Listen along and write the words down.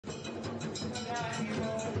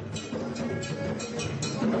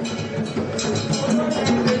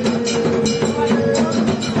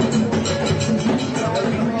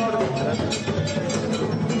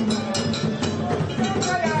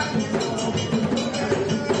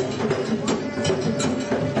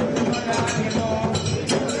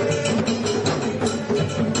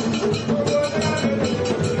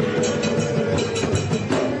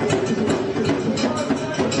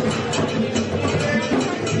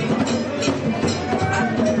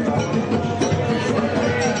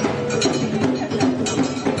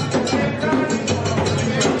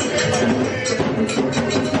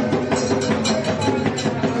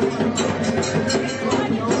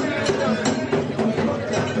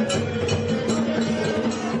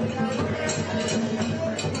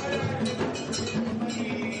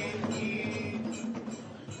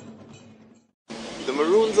The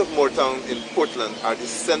Maroons of Moortown in Portland are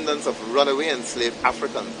descendants of runaway enslaved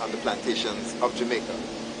Africans on the plantations of Jamaica.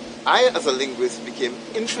 I, as a linguist, became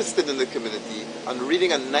interested in the community on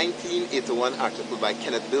reading a 1981 article by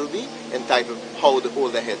Kenneth Bilby entitled How the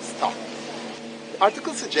Older Heads Talk. The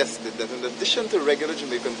article suggested that in addition to regular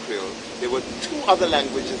Jamaican Creole, there were two other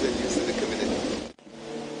languages in use in the community.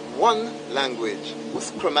 One language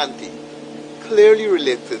was Kromanti, clearly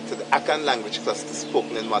related to the Akan language cluster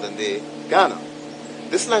spoken in modern-day Ghana.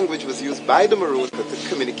 This language was used by the Marroon to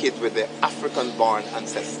communicate with their African-born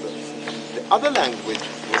ancestors. The other language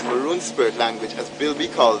was Maroon Spirit language, as Bilby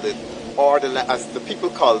called it, or as the people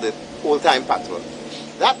called it, old-time patois.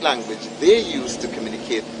 That language they used to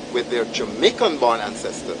communicate with their Jamaican-born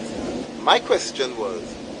ancestors. My question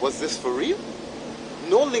was this for real?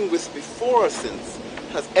 No linguist before or since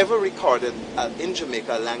has ever recorded in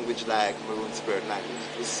Jamaica a language like Maroon Spirit language.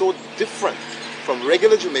 It was so different from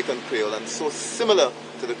regular Jamaican Creole and so similar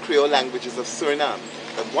to the Creole languages of Suriname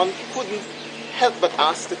that one couldn't help but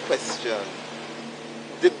ask the question,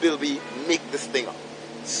 did Bilby make this thing up?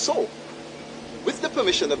 So, with the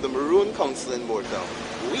permission of the Maroon Council in Moortown,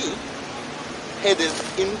 we headed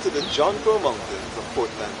into the John Crow Mountains of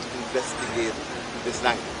Portland to investigate this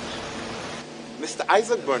language. Mr.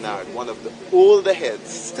 Isaac Bernard, one of the older heads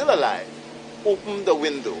still alive, opened the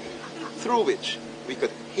window through which we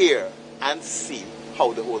could hear and see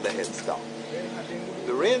how the older heads talk.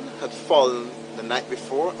 The rain had fallen the night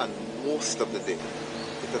before and most of the day.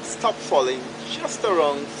 It had stopped falling just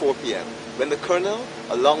around 4 p.m. when the Colonel,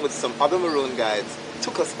 along with some other Maroon guides,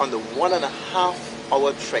 took us on the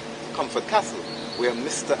 1.5-hour trek to Comfort Castle, where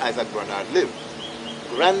Mr. Isaac Bernard lived.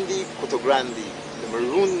 Grande Coto Grande, the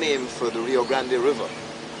Maroon name for the Rio Grande River,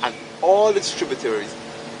 and all its tributaries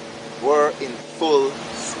were in full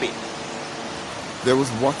swing. There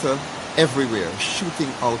was water everywhere,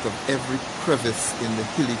 shooting out of every crevice in the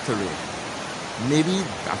hilly terrain. Maybe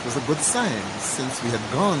that was a good sign, since we had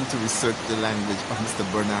gone to research the language of Mr.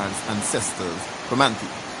 Bernard's ancestors, Kromanti.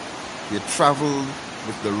 We had traveled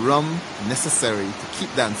with the rum necessary to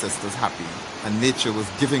keep the ancestors happy, and nature was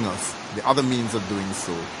giving us the other means of doing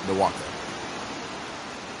so, the water.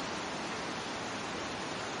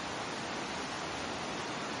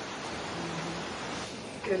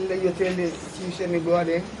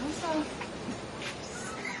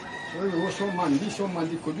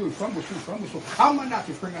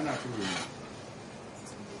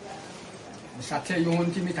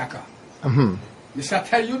 Yes, I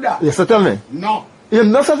tell you that. Yes, tell me. No. You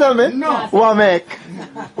not tell me? No. What make?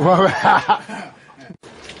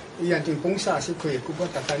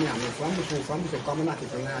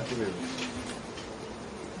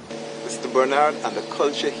 Mr. Bernard and the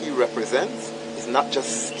culture he represents is not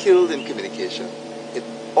just skilled in communication, it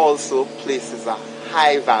also places a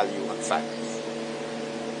high value on silence.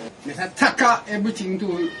 Mr. Taka everything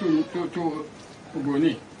to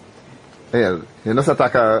Goni. Yeah, you know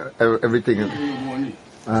Sataka everything.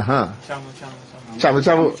 Chamu.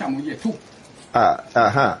 Chamu, yeah, too.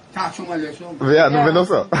 Yeah, no,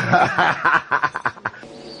 so.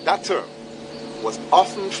 That term was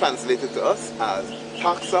often translated to us as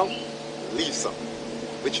talk some, leave some,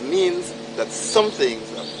 which means that some things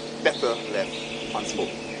are better left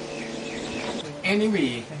unspoken.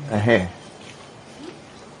 Anyway,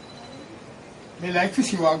 they like to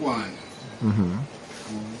see what going on.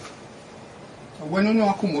 When you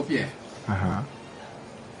know come up here,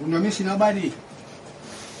 you don't miss nobody.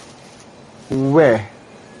 Where?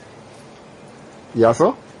 Yeah,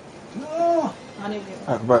 so? No.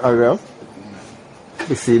 But else?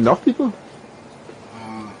 We see enough people.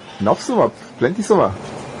 Enough summa, plenty summa.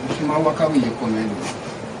 Summa waka we you come in.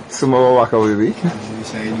 Summa waka we. We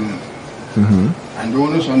say no. And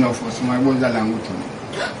don't know so enough for summa was the language to me.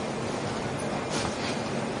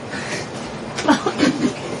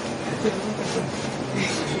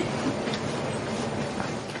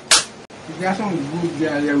 There are some good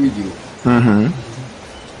girls here with you. Mm-hmm.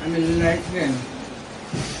 I mean, like them.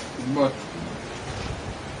 But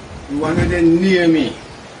one of them near me,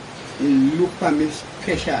 he look at me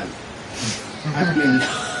special. At me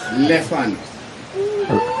left hand.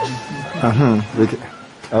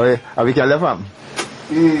 We can left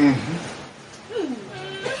him.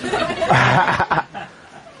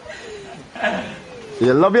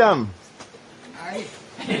 You love him? Aye.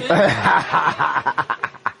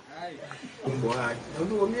 Boy, you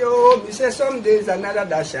know me, oh, me say some days another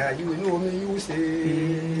dash, you know me, you say.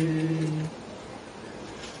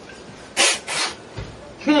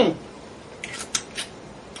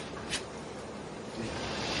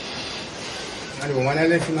 I don't want to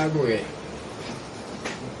let him go away.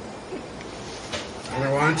 And I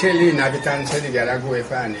want to tell you, inhabitants say the girl go away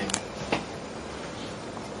for him.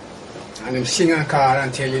 And him sing a car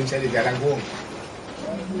and tell him, say the girl go.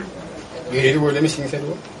 You hear the word let me sing, said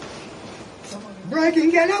what? Breaking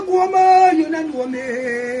girl go, man, you don't know me.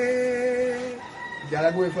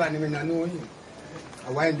 Girl go away for him, I don't know him.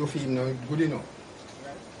 I want to feel him now, good enough.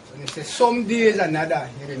 So he say, some days another,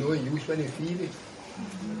 you know, you use when you feel it.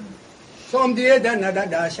 Some days another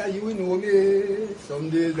dasha, you know me. Some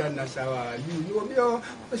days another, you know me. Oh,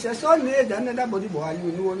 say some days another body boy,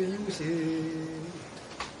 you know me. You say,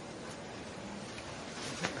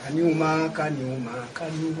 can you ma? I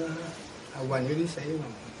want you to say,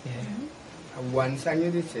 I want sang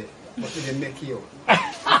you to say, what did they make you?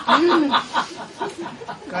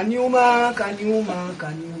 Can you ma? Let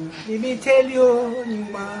me tell you,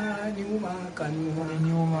 can you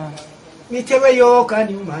ma? Me tell you, can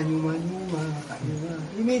you ma? Let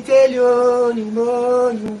me tell you,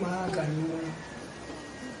 can you?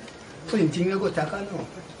 Printing go taka no.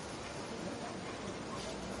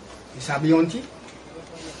 You sabi auntie?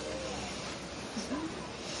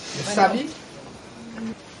 You sabi?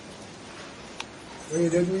 Hey,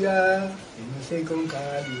 do ya? You say come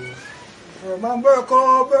carry. Remember,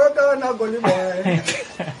 come, burger na go boy.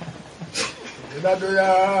 Do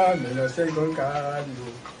ya? Me say come carry.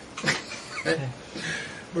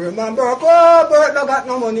 Remember, go, but no got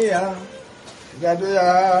no money, yeah.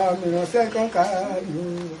 Gadoya, me no say come card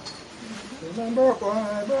you. Remember, go,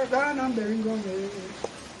 but down I'm being gone.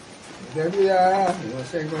 Gadoya, me no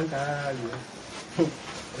say come card you.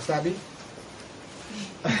 Sabi?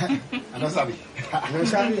 No sabi. No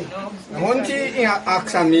sabi. One thing in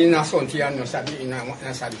ask me na sonti and no sabi na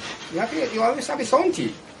sabi. You always sabi sonti.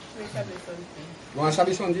 You want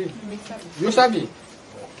sabi sonti? You sabi?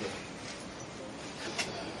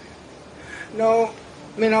 No,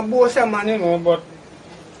 me not boast a man, you know, but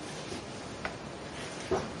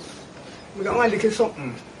we got one little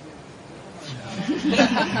something.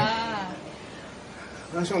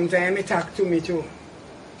 And sometimes he talk to me too.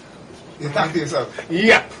 You talk to yourself?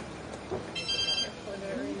 Yep.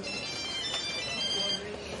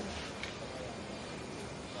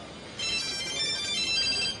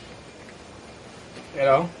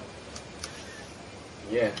 Hello?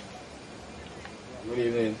 Yeah. Good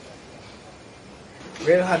evening.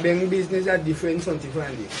 Well, having business are different something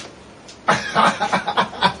from this.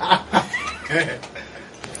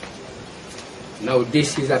 Now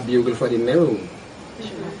this is a bugle for the Marroon.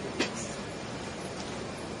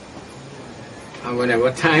 And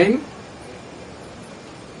whenever time,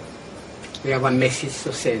 we have a message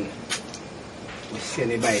to send. We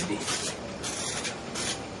send it by this.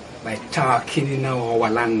 By talking in our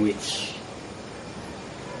language.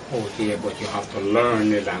 Oh dear, but you have to learn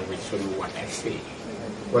the language to know what I say.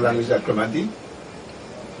 What language is that, Kromanti?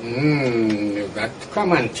 You got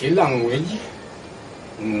Kromanti language.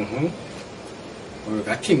 We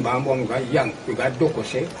got Timbambo, we got Yang, we got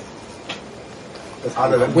Dokose.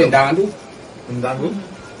 Windandu.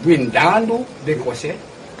 Windandu, Dekose.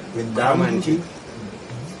 Kromanti.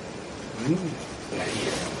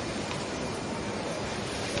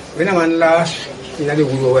 When a man last, in the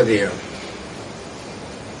wood over there,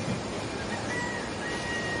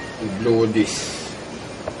 we blow this.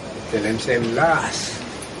 Tell them same last.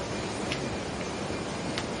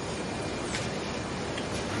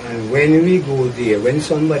 And when we go there, when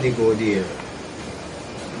somebody go there,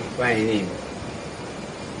 find him.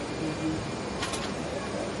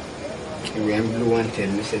 We am blue and tell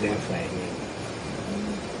me say them find him.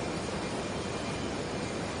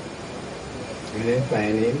 When they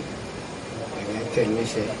find him, they tell me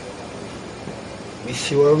say, we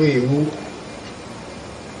sure we you.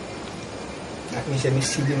 That means I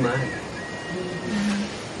see the man.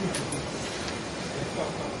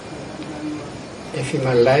 If he's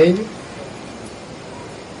alive,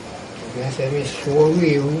 I say, I show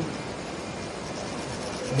you.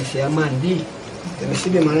 I see a man be. I see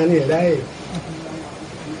the man alive.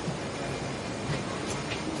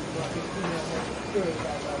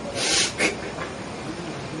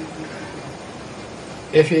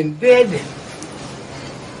 If he's dead,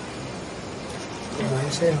 I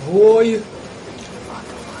say, "Hoy,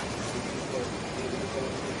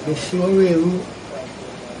 Monsieur Weru,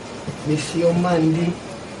 Monsieur Mandi,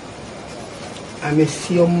 and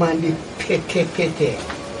Monsieur Mandi Pete Pete."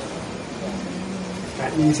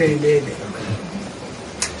 That means say dead.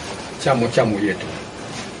 Chamu chamu yetu.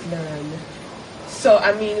 None. So,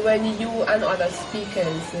 I mean, when you and other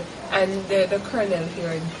speakers and the colonel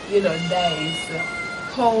here, dies,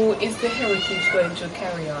 how is the heritage going to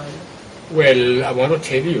carry on? Well, I want to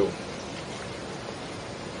tell you,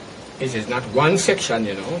 it is not one section,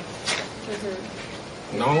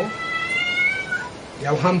 No. You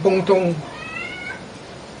have Hampong,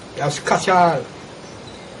 you have Skachal,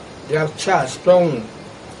 you have Charlestown,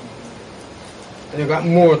 and you got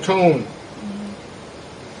Moortown.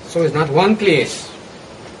 So it's not one place.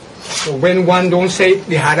 So when one don't say it,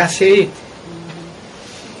 the other say it.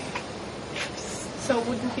 So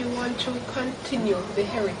wouldn't you want to continue the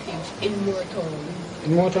heritage in Moortown?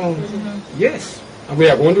 In Moortown? Yes. And we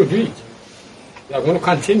are going to do it. We are going to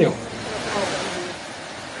continue.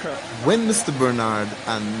 When Mr. Bernard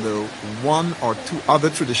and the one or two other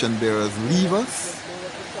tradition bearers leave us,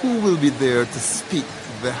 who will be there to speak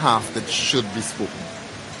the half that should be spoken?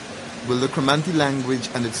 Will the Kromanti language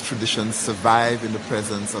and its traditions survive in the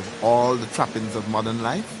presence of all the trappings of modern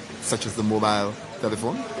life, such as the mobile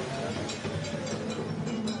telephone?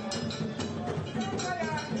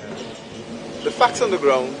 The facts on the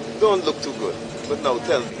ground don't look too good, but now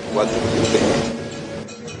tell me, what do you think?